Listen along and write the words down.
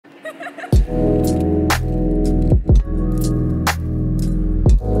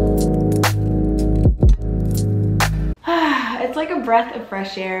breath of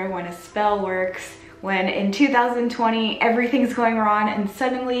fresh air when a spell works, when in 2020 everything's going wrong and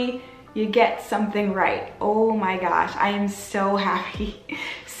suddenly you get something right. Oh my gosh, I am so happy.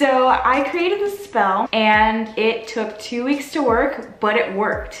 So I created this spell and it took 2 weeks to work, but it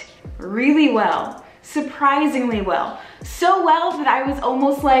worked really well, surprisingly well. So well that I was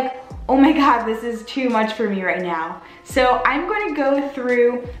almost like, oh my God, this is too much for me right now. So I'm going to go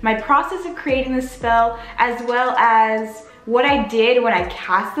through my process of creating this spell, as well as what I did when I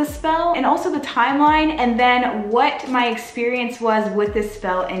cast the spell, and also the timeline, and then what my experience was with this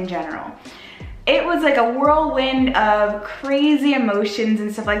spell in general. It was like a whirlwind of crazy emotions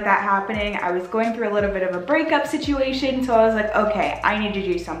and stuff like that happening. I was going through a little bit of a breakup situation, so I was like, okay, I need to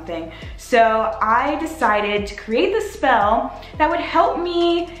do something. So I decided to create this spell that would help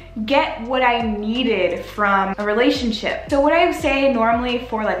me get what I needed from a relationship. So what I would say normally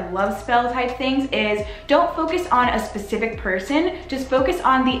for like love spell type things is don't focus on a specific person, just focus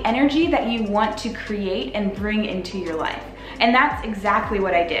on the energy that you want to create and bring into your life. And that's exactly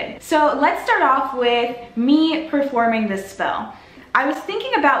what I did. So let's start off with me performing this spell. I was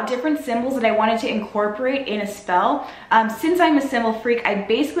thinking about different symbols that I wanted to incorporate in a spell. Since I'm a symbol freak, I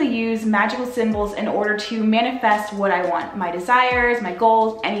basically use magical symbols in order to manifest what I want, my desires, my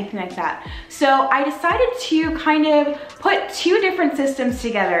goals, anything like that. So I decided to kind of put 2 different systems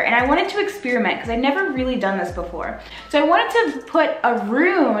together, and I wanted to experiment because I'd never really done this before. So I wanted to put a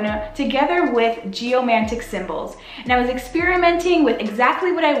rune together with geomantic symbols, and I was experimenting with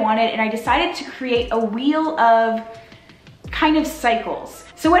exactly what I wanted, and I decided to create a wheel of kind of cycles.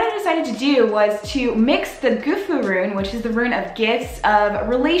 So what I decided to do was to mix the Gufu rune, which is the rune of gifts, of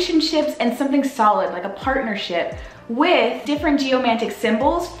relationships, and something solid like a partnership, with different geomantic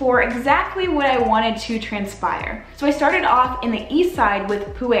symbols for exactly what I wanted to transpire. So I started off in the east side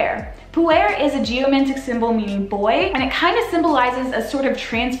with Puer. Puer is a geomantic symbol meaning boy, and it kind of symbolizes a sort of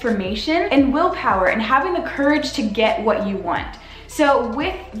transformation and willpower and having the courage to get what you want. So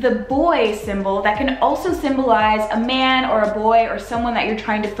with the boy symbol, that can also symbolize a man or a boy or someone that you're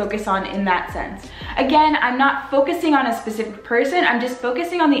trying to focus on in that sense. Again, I'm not focusing on a specific person, I'm just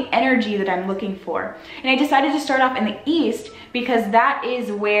focusing on the energy that I'm looking for. And I decided to start off in the east because that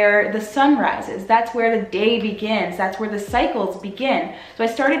is where the sun rises, that's where the day begins, that's where the cycles begin. So I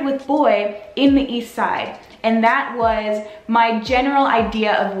started with boy in the east side. And that was my general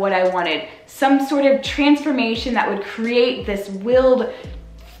idea of what I wanted. Some sort of transformation that would create this willed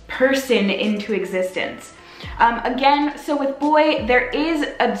person into existence. Again, so with boy, there is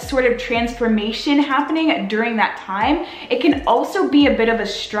a sort of transformation happening during that time. It can also be a bit of a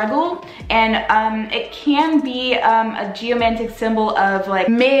struggle, and it can be a geomantic symbol of like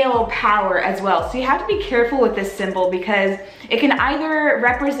male power as well. So you have to be careful with this symbol because it can either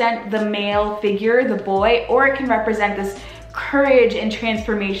represent the male figure, the boy, or it can represent this courage and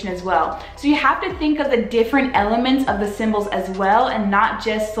transformation as well. So you have to think of the different elements of the symbols as well, and not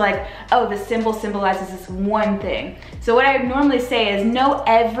just like, oh, the symbol symbolizes this one thing. So what I normally say is know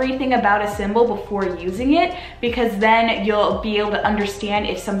everything about a symbol before using it, because then you'll be able to understand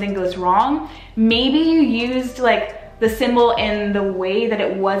if something goes wrong. Maybe you used like the symbol in the way that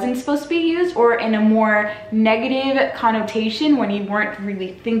it wasn't supposed to be used, or in a more negative connotation when you weren't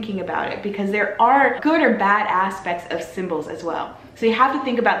really thinking about it, because there are good or bad aspects of symbols as well. So you have to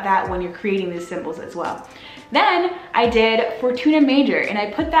think about that when you're creating these symbols as well. Then I did Fortuna Major, and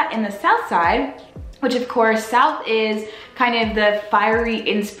I put that in the south side, which of course south is kind of the fiery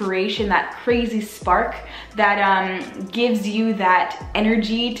inspiration, that crazy spark that gives you that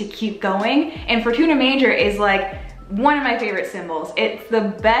energy to keep going. And Fortuna Major is like one of my favorite symbols. It's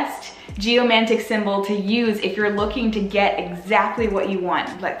the best geomantic symbol to use if you're looking to get exactly what you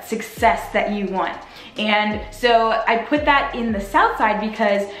want, like success that you want. And so I put that in the south side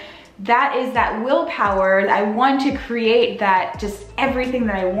because that is that willpower. I want to create that, just everything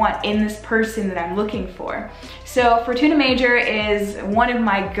that I want in this person that I'm looking for. So Fortuna Major is one of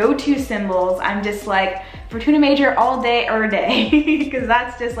my go-to symbols. I'm just like Fortuna Major all day or day because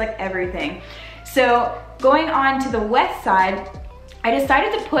that's just like everything. So going on to the west side, I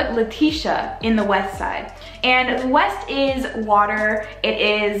decided to put Letitia in the west side. And the west is water, it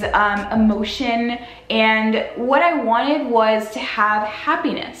is emotion, and what I wanted was to have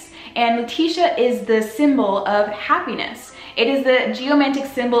happiness. And Letitia is the symbol of happiness. It is the geomantic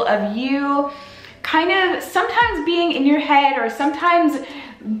symbol of you kind of sometimes being in your head, or sometimes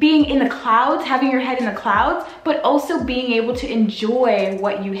being in the clouds, having your head in the clouds, but also being able to enjoy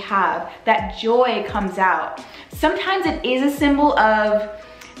what you have. That joy comes out. Sometimes it is a symbol of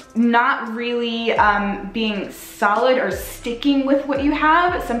not really being solid or sticking with what you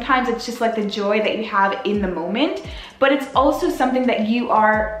have. Sometimes it's just like the joy that you have in the moment, but it's also something that you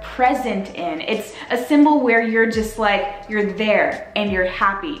are present in. It's a symbol where you're just like, you're there and you're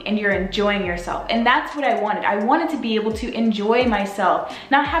happy and you're enjoying yourself. And that's what I wanted. I wanted to be able to enjoy myself,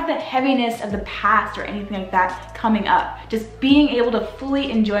 not have the heaviness of the past or anything like that coming up, just being able to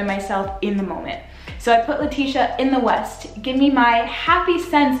fully enjoy myself in the moment. So I put Letitia in the West. Give me my happy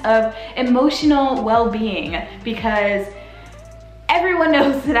sense of emotional well-being, because everyone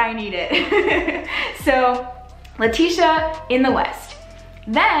knows that I need it. So Letitia in the West.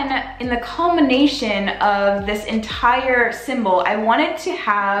 Then in the culmination of this entire symbol, I wanted to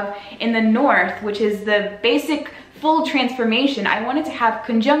have in the North, which is the basic full transformation, I wanted to have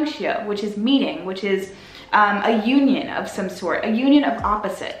conjunctio, which is meeting, which is a union of some sort, a union of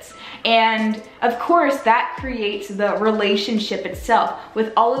opposites. And of course that creates the relationship itself.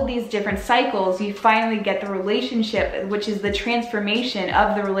 With all of these different cycles, you finally get the relationship, which is the transformation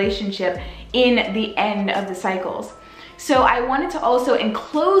of the relationship in the end of the cycles. So I wanted to also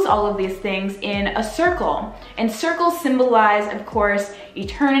enclose all of these things in a circle. And circles symbolize, of course,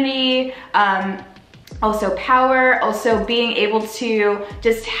 eternity, also power, also being able to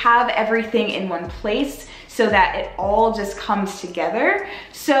just have everything in one place, so that it all just comes together.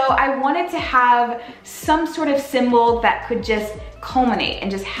 So I wanted to have some sort of symbol that could just culminate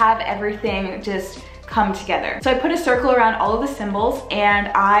and just have everything just come together. So I put a circle around all of the symbols, and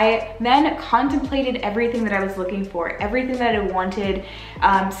I then contemplated everything that I was looking for, everything that I wanted,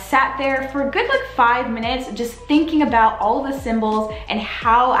 sat there for a good like 5 minutes just thinking about all of the symbols and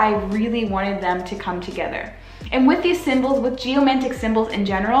how I really wanted them to come together. And with these symbols, with geomantic symbols in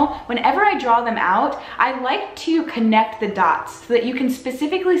general, whenever I draw them out, I like to connect the dots so that you can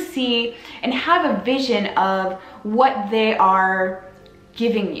specifically see and have a vision of what they are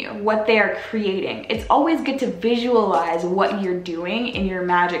giving you, what they are creating. It's always good to visualize what you're doing in your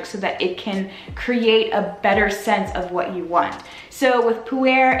magic so that it can create a better sense of what you want. So with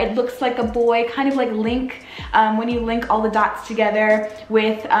Puer, it looks like a boy, kind of like Link, when you link all the dots together.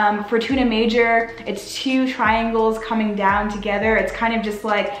 With Fortuna Major, it's 2 triangles coming down together. It's kind of just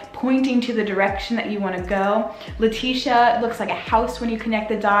like pointing to the direction that you want to go. Letitia, it looks like a house when you connect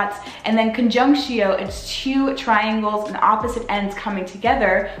the dots. And then Conjunctio, it's 2 triangles and opposite ends coming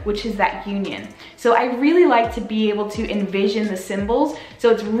together, which is that union. So I really like to be able to envision the symbols, so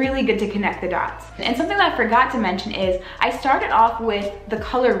it's really good to connect the dots. And something that I forgot to mention is I started off with the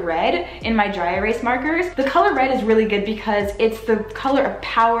color red in my dry erase markers. The color red is really good because it's the color of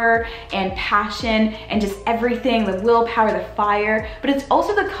power and passion and just everything, the willpower, the fire, but it's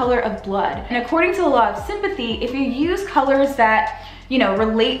also the color of blood. And according to the law of sympathy, if you use colors that, you know,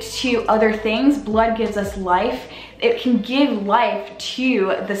 relate to other things, blood gives us life. It can give life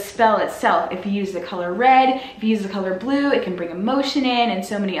to the spell itself. If you use the color red, if you use the color blue, it can bring emotion in and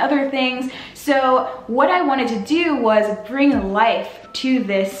so many other things. So what I wanted to do was bring life to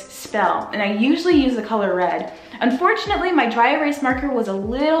this spell, and I usually use the color red. Unfortunately, my dry erase marker was a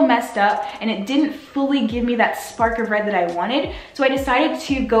little messed up and it didn't fully give me that spark of red that I wanted, so I decided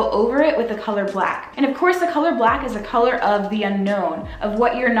to go over it with the color black. And of course, the color black is a color of the unknown, of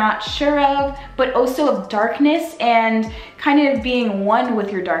what you're not sure of, but also of darkness and kind of being one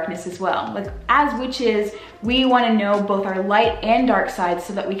with your darkness as well. Like as witches, we want to know both our light and dark sides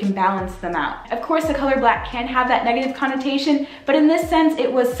so that we can balance them out. Of course, the color black can have that negative connotation, but in this sense,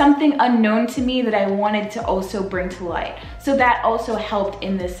 it was something unknown to me that I wanted to also bring to light. So that also helped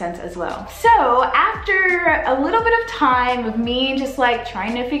in this sense as well. So after a little bit of time of me just like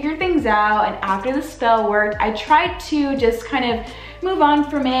trying to figure things out, and after the spell worked, I tried to just kind of move on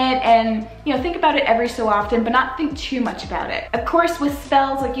from it and, you know, think about it every so often, but not think too much about it. Of course, with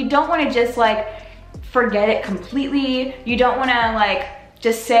spells, like you don't want to just like forget it completely. You don't want to like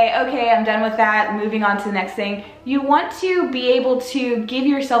just say, okay, I'm done with that, moving on to the next thing. You want to be able to give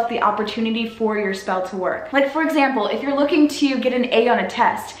yourself the opportunity for your spell to work. Like for example, if you're looking to get an A on a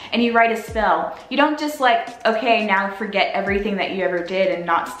test and you write a spell, you don't just like, okay, now forget everything that you ever did and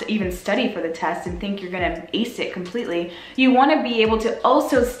not even study for the test and think you're gonna ace it completely. You wanna be able to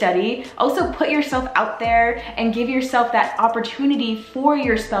also study, also put yourself out there and give yourself that opportunity for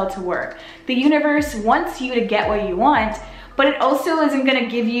your spell to work. The universe wants you to get what you want, but it also isn't gonna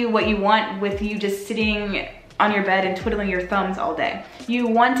give you what you want with you just sitting on your bed and twiddling your thumbs all day. You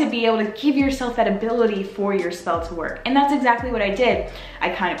want to be able to give yourself that ability for your spell to work. And that's exactly what I did. I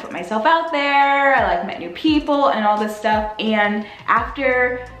kind of put myself out there, I like met new people and all this stuff. And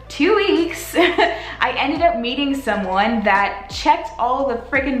after 2 weeks, I ended up meeting someone that checked all the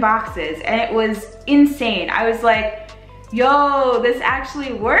freaking boxes, and it was insane. I was like, yo, this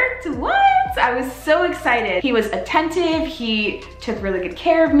actually worked, what? I was so excited. He was attentive, he took really good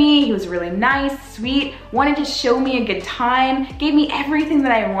care of me, he was really nice, sweet, wanted to show me a good time, gave me everything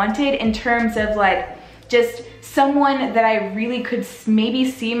that I wanted in terms of like, just someone that I really could maybe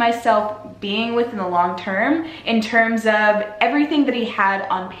see myself being with in the long term in terms of everything that he had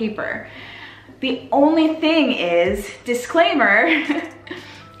on paper. The only thing is, disclaimer,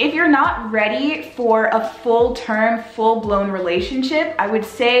 if you're not ready for a full-term, full-blown relationship, I would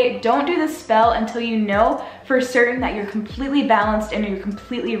say don't do the spell until you know for certain that you're completely balanced and you're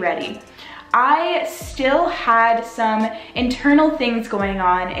completely ready. I still had some internal things going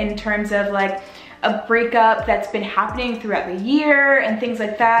on in terms of like a breakup that's been happening throughout the year and things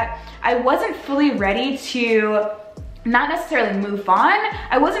like that. I wasn't fully ready to not necessarily move on.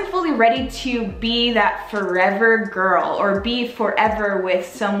 I wasn't fully ready to be that forever girl or be forever with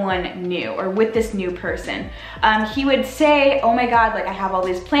someone new or with this new person. He would say, oh my God, like I have all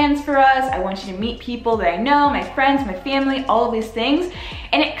these plans for us. I want you to meet people that I know, my friends, my family, all of these things.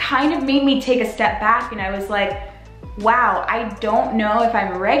 And it kind of made me take a step back and I was like, wow, I don't know if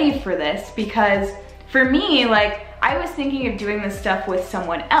I'm ready for this, because for me, like I was thinking of doing this stuff with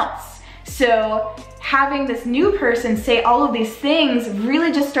someone else. So having this new person say all of these things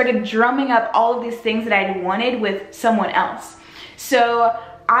really just started drumming up all of these things that I wanted with someone else. So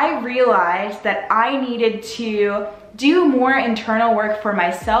I realized that I needed to do more internal work for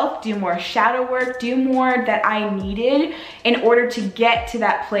myself, do more shadow work, do more that I needed in order to get to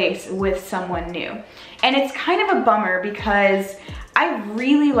that place with someone new. And it's kind of a bummer because I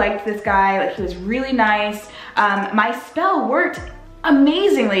really liked this guy, like he was really nice. My spell worked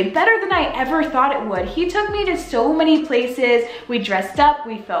amazingly, better than I ever thought it would. He took me to so many places. We dressed up,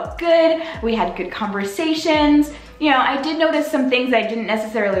 we felt good, we had good conversations. You know, I did notice some things I didn't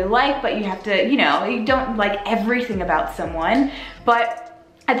necessarily like, but you have to, you know, you don't like everything about someone. But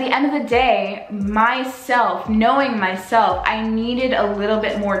at the end of the day, myself, knowing myself, I needed a little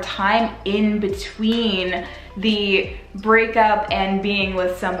bit more time in between the breakup and being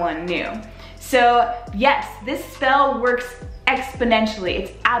with someone new. So yes, this spell works exponentially.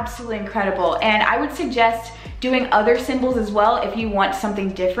 It's absolutely incredible. And I would suggest doing other symbols as well if you want something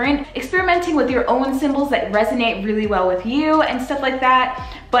different. Experimenting with your own symbols that resonate really well with you and stuff like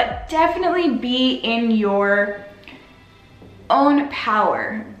that. But definitely be in your own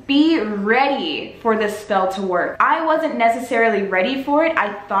power. Be ready for this spell to work. I wasn't necessarily ready for it.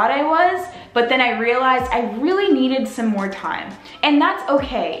 I thought I was, but then I realized I really needed some more time. And that's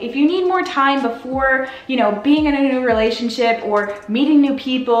okay. If you need more time before, you know, being in a new relationship or meeting new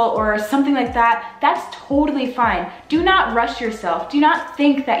people or something like that, that's totally fine. Do not rush yourself. Do not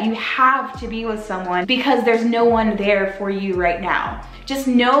think that you have to be with someone because there's no one there for you right now. Just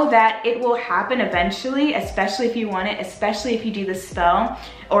know that it will happen eventually, especially if you want it, especially if you do this spell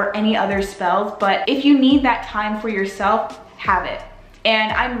or any other spells. But if you need that time for yourself, have it.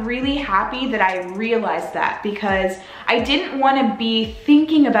 And I'm really happy that I realized that, because I didn't want to be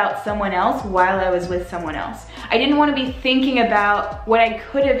thinking about someone else while I was with someone else. I didn't want to be thinking about what I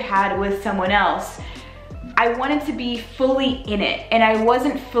could have had with someone else. I wanted to be fully in it, and I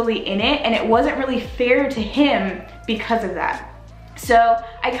wasn't fully in it, and it wasn't really fair to him because of that. So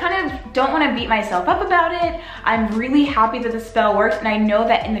I kind of don't want to beat myself up about it. I'm really happy that the spell worked, and I know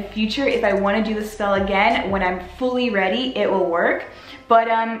that in the future, if I want to do the spell again, when I'm fully ready, it will work. But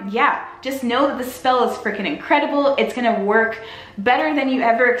yeah, just know that the spell is freaking incredible. It's gonna work better than you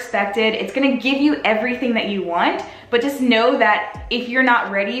ever expected. It's gonna give you everything that you want, but just know that if you're not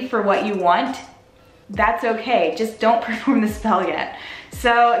ready for what you want, that's okay. Just don't perform the spell yet.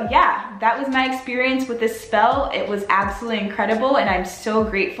 So yeah, that was my experience with this spell. It was absolutely incredible, and I'm so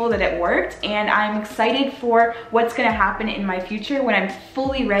grateful that it worked, and I'm excited for what's gonna happen in my future when I'm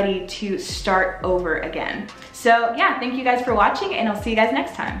fully ready to start over again. So yeah, thank you guys for watching, and I'll see you guys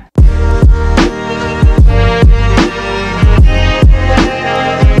next time.